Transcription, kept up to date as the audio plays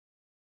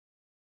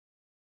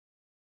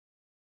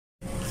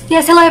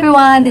Yes, hello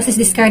everyone! This is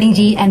Diskarteng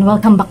G and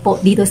welcome back po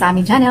dito sa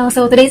aming channel.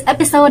 So today's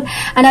episode,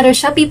 another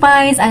Shopee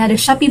Finds, another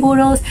Shopee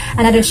Budols,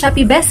 another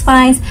Shopee Best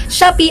Finds,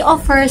 Shopee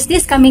offers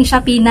this coming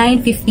Shopee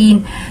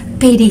 9/15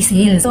 Payday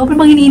sale. So ano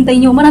bang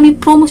hinihintay nyo?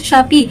 Maraming promo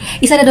sa Shopee.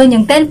 Isa na doon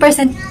yung 10%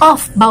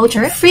 off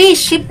voucher, free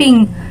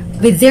shipping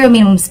with zero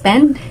minimum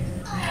spend,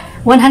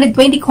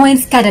 120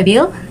 coins kada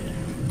bill,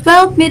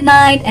 12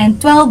 midnight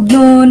and 12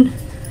 noon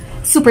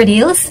super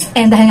deals.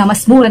 And dahil nga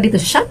mas mura dito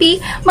sa Shopee,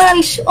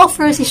 maraming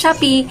offer si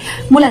Shopee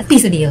mula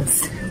piso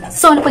deals.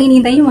 So ano pang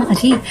hinihintay nyo mga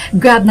kachi?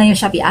 Grab na yung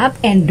Shopee app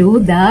and do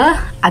the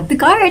add to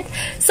cart.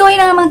 So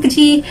ayun na mga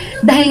kachi,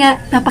 dahil nga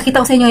napakita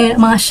ko sa inyo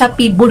yung mga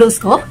Shopee Budols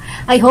ko.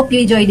 I hope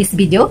you enjoy this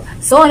video.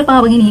 So ano pa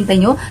nga bang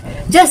hinihintay nyo?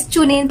 Just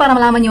tune in para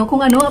malaman nyo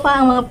kung ano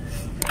pa ang mga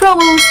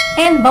promos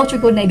and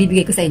voucher code na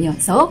ibibigay ko sa inyo.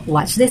 So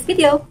watch this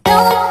video.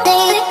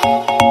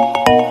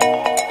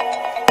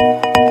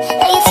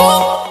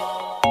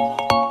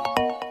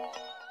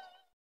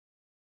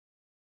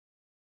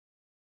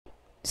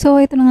 So,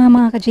 ito na nga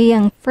mga ka-G,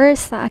 ang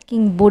first sa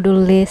aking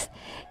Budol list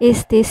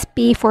is this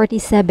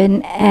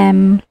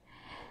P47M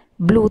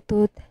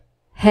Bluetooth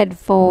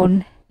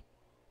headphone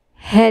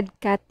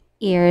headcat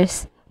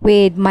ears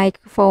with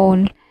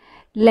microphone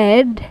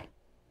LED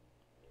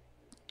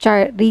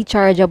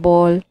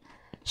rechargeable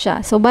siya.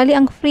 So, bali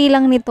ang free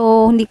lang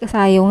nito, hindi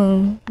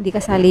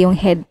kasali yung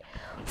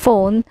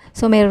headphone.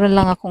 So, meron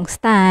lang akong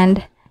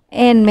stand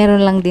and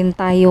meron lang din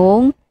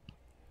tayong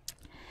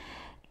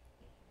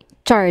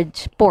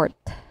charge port.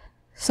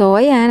 So,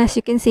 ayan, as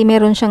you can see,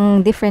 meron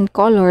siyang different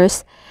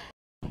colors.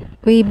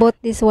 We bought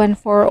this one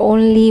for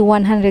only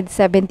 175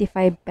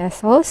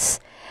 pesos.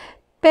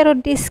 Pero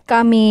this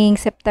coming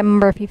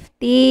September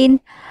 15,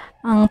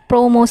 ang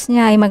promos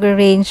niya ay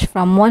mag-range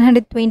from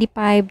 125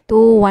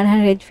 to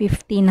 159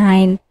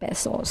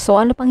 pesos. So,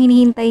 ano pang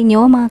hinihintay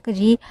nyo mga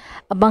ka-G?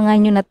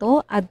 Abangan nyo na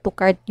to, add to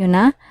cart nyo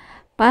na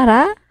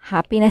para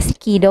happy na si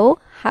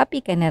Kiddo,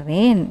 happy ka na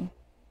rin.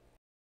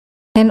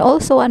 And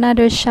also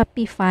another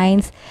Shopee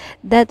Finds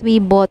that we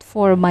bought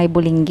for my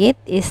bulinggit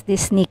is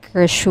this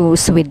sneaker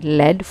shoes with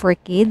LED for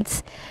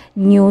kids.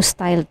 New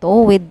style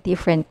to with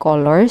different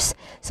colors.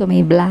 So may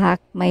black,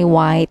 may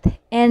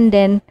white, and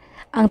then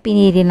ang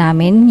pinili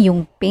namin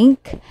yung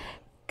pink.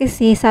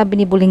 Kasi sabi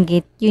ni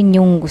bulinggit, yun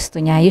yung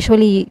gusto niya.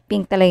 Usually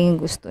pink talaga yung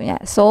gusto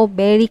niya. So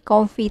very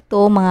comfy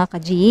to mga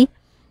ka-G.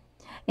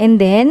 And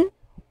then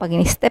pag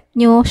in-step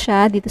nyo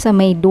siya dito sa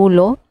may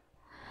dulo,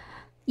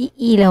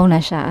 iilaw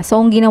na siya.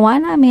 So, ang ginawa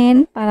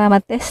namin para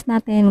matest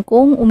natin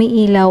kung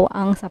umiilaw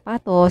ang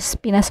sapatos,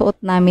 pinasuot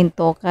namin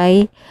to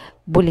kay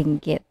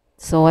bulinggit.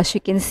 So, as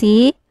you can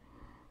see,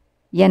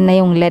 yan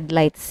na yung LED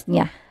lights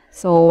niya.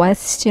 So,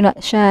 once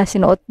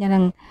sinuot niya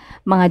ng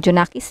mga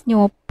junakis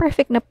nyo,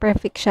 perfect na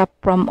perfect siya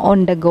from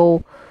on the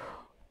go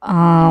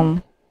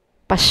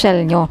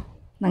pasyal nyo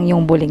ng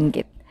yung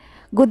bulinggit.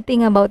 Good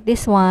thing about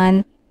this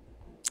one,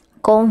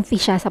 comfy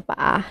siya sa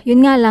paa.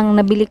 Yun nga lang,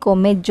 nabili ko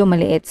medyo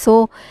maliit.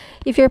 So,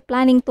 if you're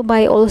planning to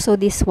buy also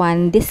this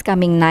one, this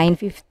coming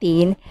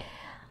 9/15,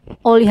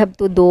 all you have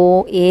to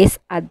do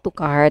is add to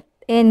cart.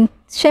 And,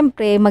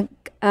 syempre,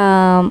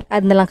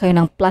 add na lang kayo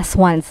ng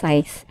 +1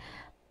 size.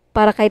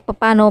 Para kahit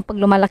papano, pag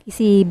lumalaki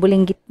si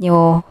bulinggit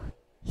nyo,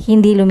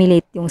 hindi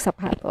lumilit yung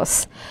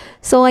sapatos.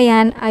 So,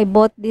 ayan, I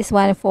bought this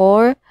one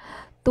for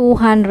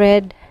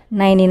 299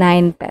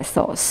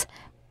 pesos.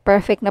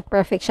 Perfect na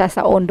perfect siya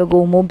sa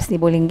on-the-go moves ni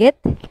bulinggit.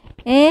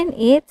 And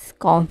it's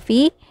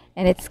comfy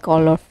and it's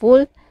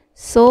colorful.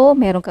 So,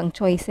 meron kang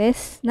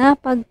choices na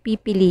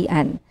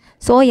pagpipilian.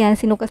 So, ayan,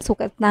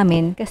 sinukat-sukat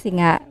namin kasi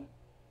nga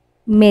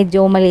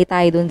medyo mali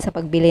tayo dun sa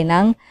pagbili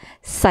ng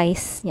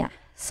size niya.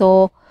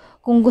 So,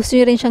 kung gusto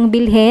nyo rin siyang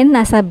bilhin,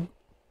 nasa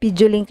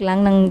video link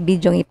lang ng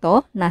video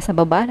ito. Nasa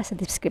baba, nasa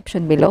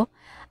description below.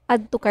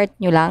 Add to cart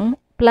nyo lang.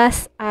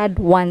 Plus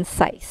add 1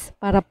 size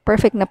para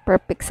perfect na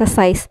perfect sa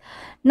size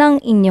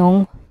ng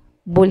inyong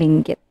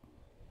bulinggit.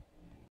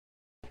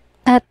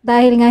 At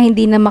dahil nga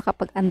hindi na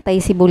makapag-antay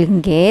si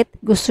bulinggit,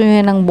 gusto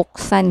niya nang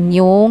buksan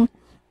yung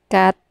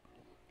cat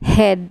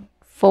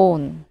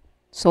headphone.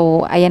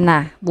 So, ayan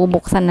na,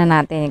 bubuksan na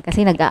natin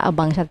kasi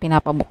nag-aabang siya at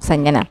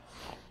pinapabuksan niya na.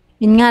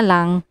 Yun nga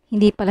lang,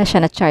 hindi pala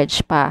siya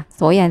na-charge pa.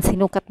 So, ayan,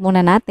 sinukat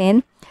muna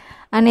natin.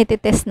 Ang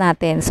ititest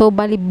natin. So,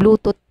 bali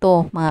Bluetooth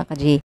to mga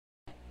ka-G.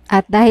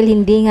 At dahil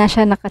hindi nga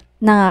siya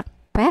naka-charge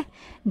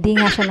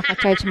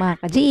mga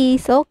ka-G,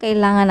 so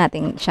kailangan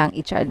natin siyang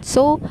i-charge.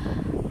 So,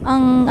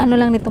 ang ano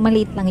lang nito,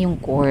 maliit lang yung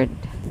cord.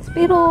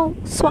 Pero,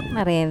 swak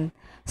na rin.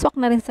 Swak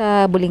na rin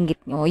sa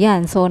bulinggit nyo.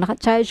 Yan, so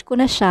naka-charge ko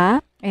na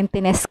siya and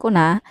tinest ko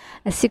na.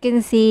 As you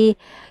can see,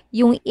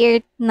 yung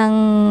ear ng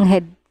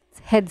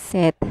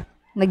headset,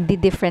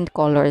 nagdi-different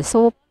colors.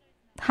 So,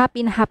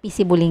 happy na happy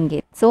si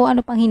bulinggit. So,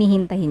 ano pang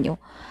hinihintay nyo?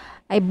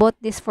 I bought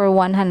this for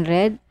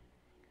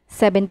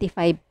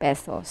 175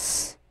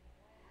 pesos.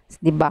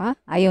 Diba?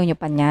 Ayaw nyo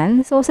pa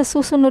niyan. So, sa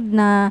susunod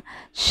na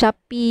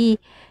Shopee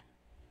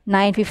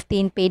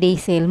 9/15 Payday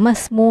sale,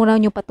 mas mura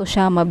nyo pa to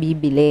siya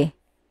mabibili.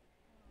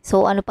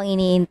 So, ano pang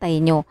iniintay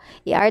nyo?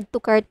 I-add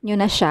to cart nyo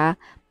na siya.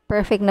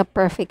 Perfect na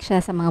perfect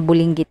siya sa mga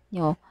bulinggit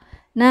nyo.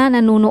 na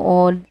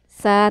nanonood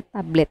sa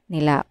tablet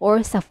nila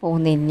or sa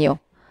phone ninyo.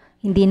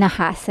 Hindi na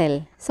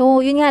hassle.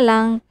 So, yun nga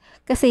lang,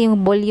 kasi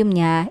yung volume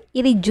niya,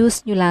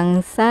 i-reduce nyo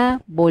lang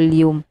sa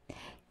volume.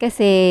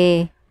 Kasi,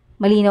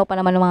 malinaw pa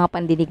naman ang mga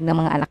pandinig ng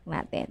mga anak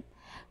natin.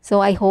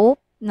 So, I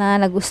hope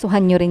na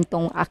nagustuhan nyo rin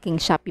tong aking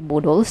Shopee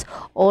Budols.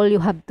 All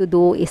you have to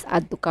do is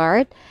add to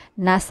cart.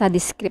 Nasa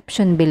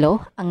description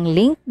below ang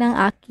link ng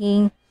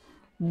aking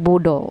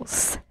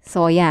Budols.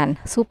 So, yan.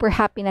 Super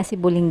happy na si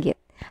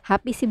Bulinggit.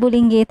 Happy si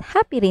Bulinggit,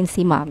 happy rin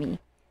si Mommy.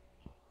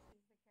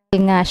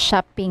 Nga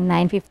shopping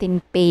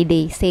 9/15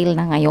 payday sale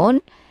na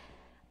ngayon.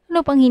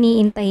 Ano pang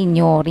hiniintay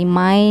nyo?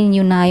 Remind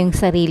nyo na yung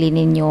sarili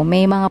ninyo.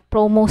 May mga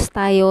promos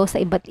tayo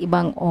sa iba't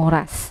ibang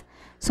oras.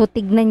 So,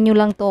 tignan nyo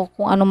lang to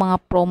kung ano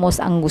mga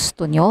promos ang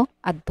gusto nyo.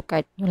 Add to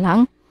cart nyo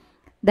lang.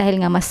 Dahil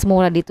nga mas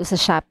mura dito sa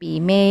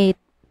Shopee,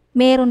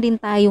 meron din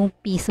tayong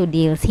piso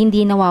deals.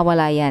 Hindi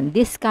nawawala yan.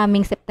 This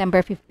coming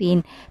September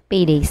 15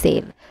 payday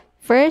sale.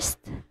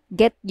 First,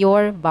 get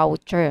your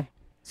voucher.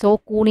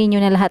 So, kunin nyo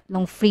na lahat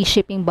ng free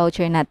shipping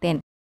voucher natin.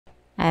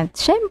 At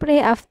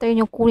syempre, after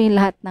nyo kunin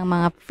lahat ng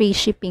mga free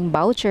shipping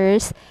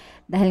vouchers,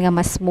 dahil nga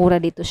mas mura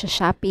dito sa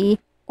Shopee,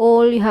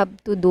 all you have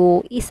to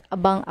do is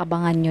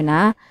abang-abangan nyo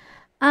na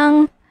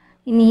ang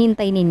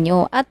hinihintay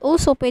ninyo. At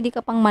also, pwede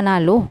ka pang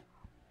manalo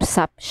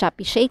sa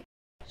Shopee Shake,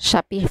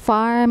 Shopee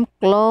Farm,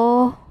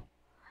 Claw,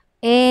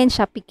 and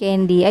Shopee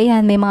Candy.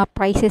 Ayan, may mga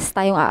prices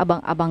tayong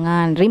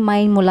aabang-abangan.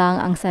 Remind mo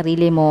lang ang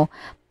sarili mo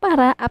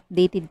para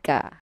updated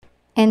ka.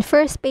 And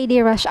first payday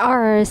rush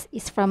hours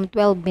is from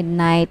 12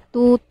 midnight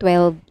to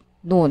 12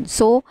 noon.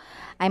 So,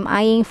 I'm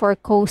eyeing for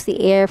Koozy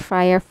air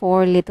fryer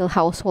for little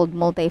household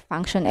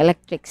multifunction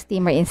electric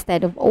steamer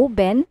instead of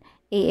oven,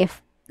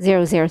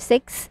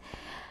 AF006.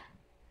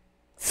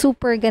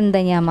 Super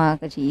ganda niya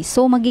mga ka-G.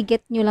 So,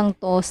 magiget nyo lang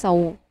to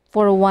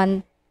for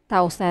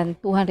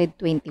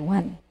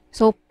 1,221.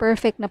 So,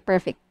 perfect na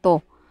perfect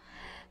to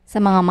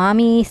sa mga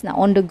mommies na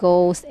on the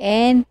goes,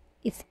 and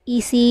it's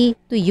easy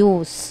to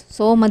use.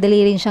 So,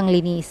 madali rin siyang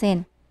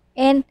linisin.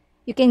 And,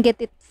 you can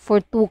get it for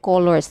 2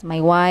 colors.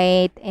 May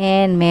white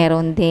and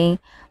meron ding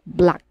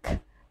black.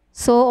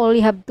 So, all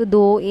you have to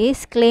do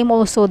is claim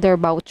also their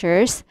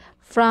vouchers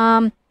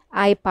from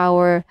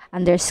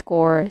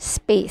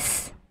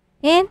iPower_space.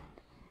 And,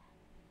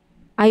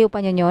 ayaw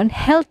pa nyo yun?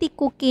 Healthy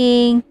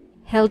cooking,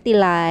 healthy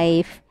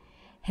life,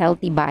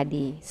 healthy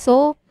body.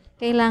 So,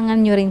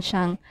 kailangan nyo rin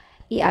siyang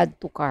i-add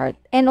to cart.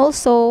 And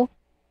also,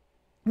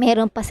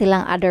 meron pa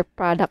silang other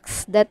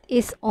products that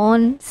is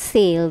on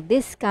sale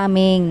this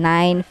coming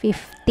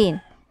 9/15.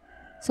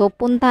 So,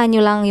 puntahan nyo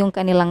lang yung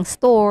kanilang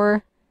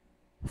store,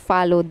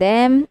 follow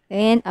them,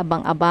 and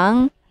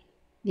abang-abang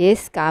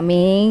this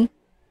coming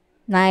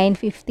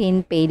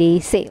 9/15 payday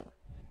sale.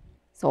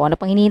 So, ano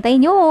pang hinihintay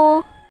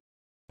nyo?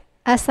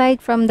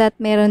 Aside from that,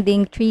 meron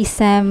ding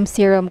TRESemme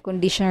Serum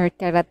Conditioner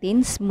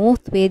Keratin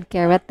Smooth with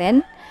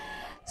Keratin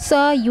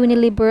sa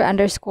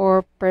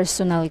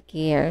Unilever_personal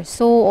care.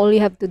 So, all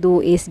you have to do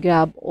is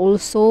grab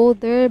also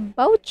their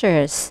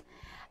vouchers.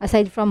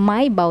 Aside from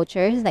my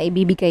vouchers na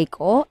ibibigay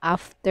ko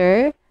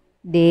after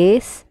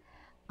this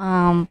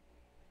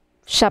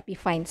Shopee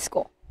Finds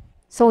ko.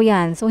 So,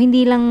 yan. So,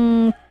 hindi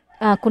lang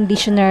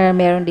conditioner,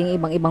 meron ding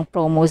ibang-ibang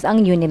promos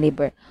ang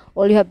Unilever.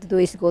 All you have to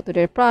do is go to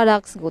their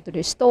products, go to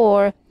their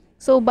store.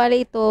 So,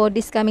 bale ito,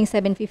 this coming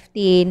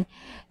 7/15,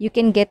 you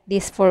can get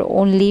this for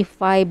only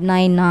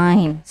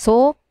 599.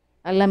 So,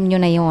 alam nyo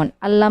na yon.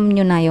 Alam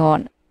nyo na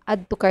yon.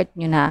 Add to cart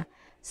nyo na.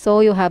 So,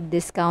 you have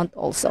discount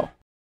also.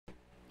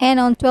 And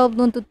on 12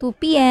 noon to 2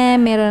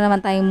 p.m., meron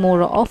naman tayong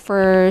mura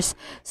offers.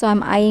 So,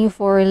 I'm eyeing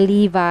for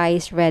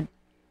Levi's red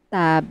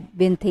tab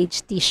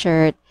vintage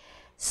t-shirt.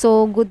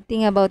 So, good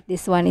thing about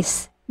this one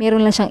is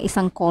meron lang siyang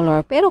isang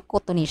color, pero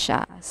cottony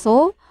siya.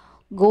 So,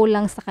 go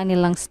lang sa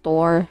kanilang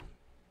store,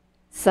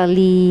 sa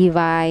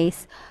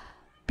Levi's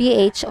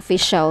PH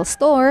official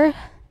store,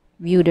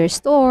 view their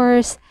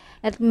stores,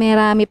 at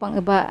marami pang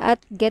iba, at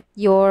get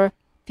your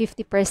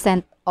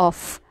 50%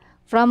 off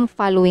from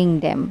following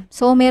them.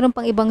 So, meron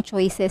pang ibang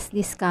choices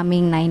this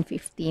coming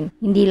 9/15.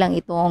 Hindi lang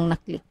ito ang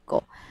naklik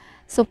ko.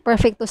 So,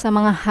 perfect to sa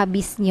mga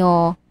hubbies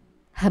nyo,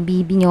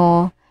 habibi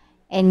nyo,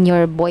 and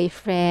your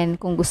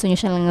boyfriend, kung gusto nyo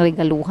silang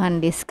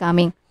regaluhan this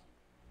coming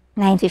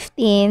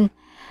 9/15.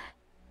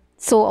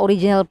 So,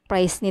 original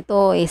price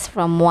nito is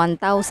from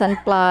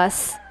 1,000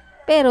 plus.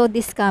 Pero,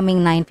 this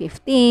coming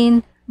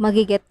 9/15,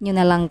 magiget nyo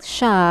na lang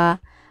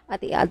siya at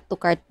i-add to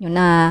cart nyo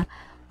na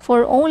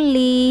for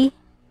only,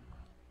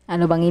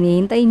 ano bang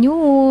hinihintay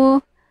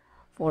nyo?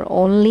 For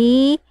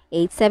only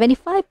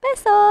 875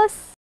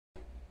 pesos.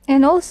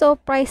 And also,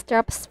 price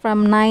drops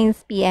from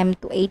 9 p.m.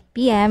 to 8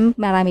 p.m.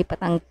 Marami pa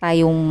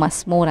tayong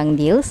mas murang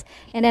deals.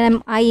 And then,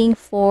 I'm eyeing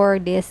for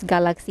this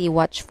Galaxy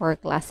Watch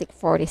 4 Classic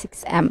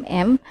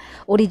 46mm.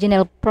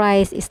 Original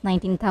price is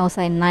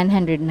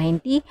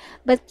 19,990.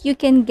 But you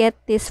can get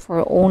this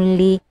for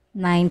only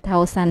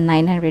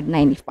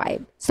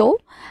 9,995. So,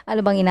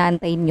 ano bang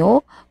inaantay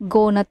nyo?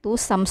 Go na to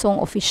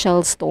Samsung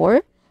official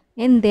store.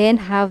 And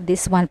then, have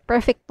this one.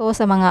 Perfect to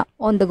sa mga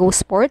on-the-go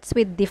sports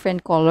with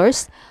different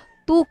colors.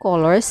 two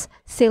colors,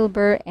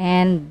 silver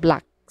and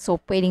black. So,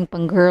 pwedeng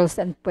pang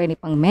girls and pwedeng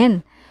pang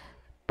men.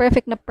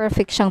 Perfect na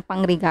perfect siyang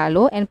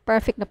pangregalo and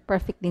perfect na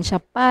perfect din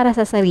siya para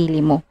sa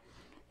sarili mo.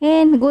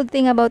 And good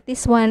thing about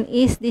this one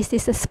is this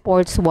is a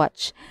sports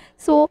watch.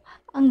 So,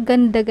 ang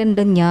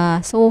ganda-ganda niya.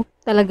 So,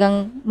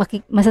 talagang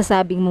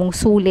masasabing mong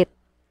sulit.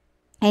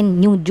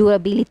 And yung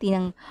durability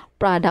ng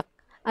product.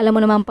 Alam mo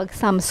naman pag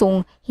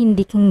Samsung,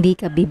 hindi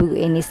ka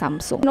bibuin ni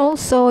Samsung. And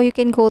also, you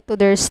can go to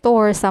their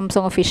store,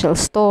 Samsung official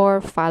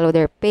store, follow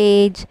their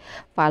page,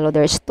 follow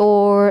their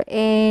store,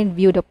 and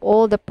view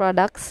all the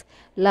products.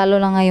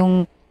 Lalo na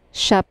ngayong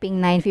Shopping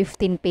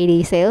 9/15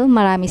 Payday sale,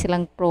 marami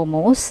silang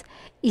promos.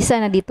 Isa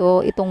na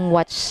dito itong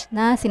watch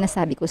na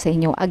sinasabi ko sa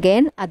inyo.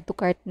 Again, add to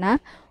cart na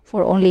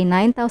for only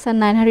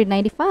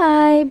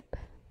 9,995.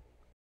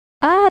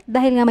 At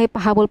dahil nga may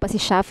pahabol pa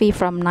si Shopee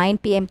from 9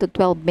 PM to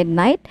 12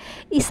 midnight,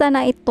 isa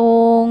na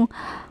itong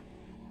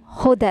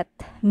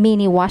Hodekt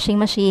mini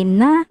washing machine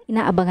na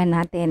inaabangan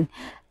natin.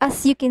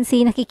 As you can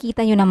see,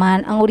 nakikita nyo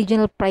naman, ang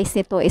original price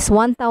nito is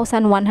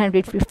 1,159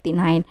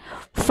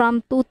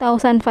 from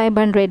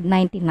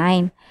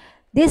 2,599.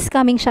 This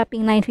coming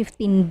Shopping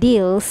 9/15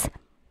 deals,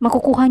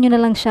 makukuha nyo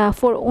na lang siya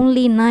for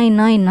only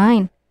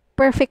 999.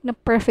 Perfect na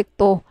perfect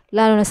to,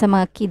 lalo na sa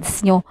mga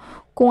kids nyo.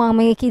 Kung ang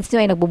mga kids nyo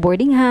ay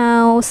nagbo-boarding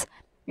house,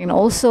 and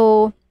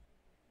also,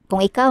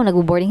 kung ikaw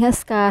nagbo-boarding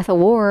house ka sa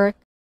work,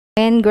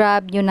 and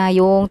grab nyo na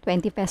yung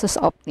 20 pesos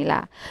off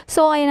nila.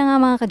 So, ayun na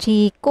nga mga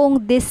ka-G,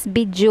 kung this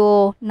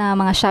video na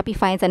mga Shopee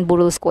Finds and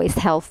Budols ko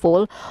is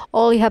helpful,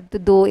 all you have to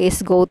do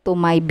is go to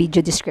my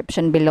video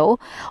description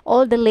below.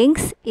 All the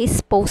links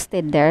is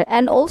posted there.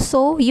 And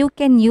also, you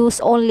can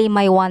use only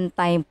my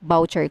one-time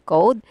voucher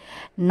code,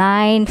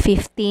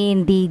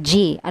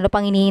 915DG. Ano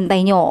pang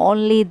hinihintay nyo?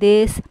 Only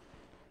this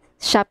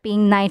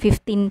Shopping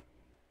 9/15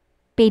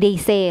 Payday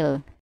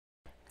sale.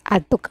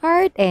 Add to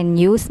cart and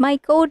use my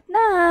code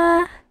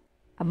na.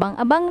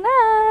 Abang-abang na!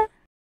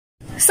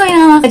 So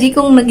yun mga ka-G,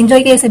 kung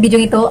nag-enjoy kayo sa video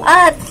ito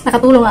at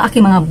nakatulong ang aking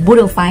mga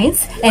Budol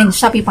Finds and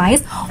Shopee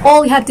Finds,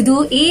 all you have to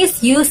do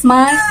is use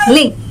my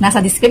link.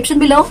 Nasa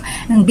description below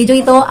ng video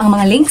ito ang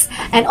mga links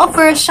and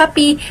offer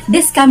Shopee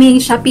this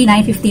coming Shopee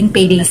 9/15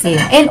 Payday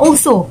sale. And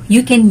also,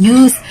 you can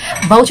use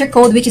voucher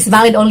code which is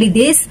valid only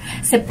this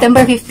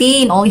September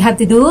 15. All you have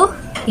to do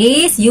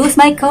is use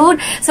my code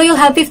so you'll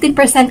have 15%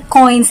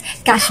 coins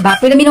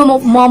cashback with a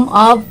minimum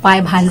of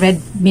 500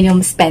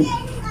 minimum spend.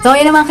 So,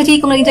 yun naman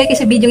ka-G, kung nag-enjoy kayo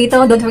sa video ito,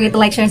 don't forget to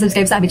like, share, and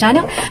subscribe sa aming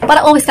channel para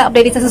always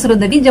ka-updated sa susunod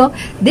na video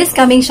this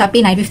coming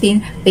Shopee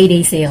 9/15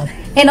 Payday sale.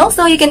 And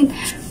also, you can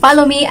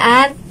follow me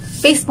at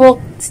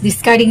Facebook,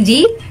 Diskarteng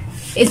G,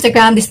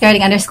 Instagram,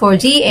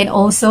 Diskarteng_G, and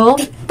also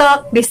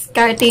TikTok,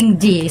 Diskarteng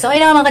G. So,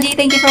 ayun naman mga ka-G,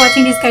 thank you for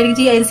watching Diskarteng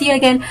G, and see you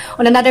again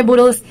on another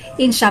Budols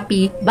in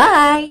Shopee.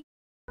 Bye!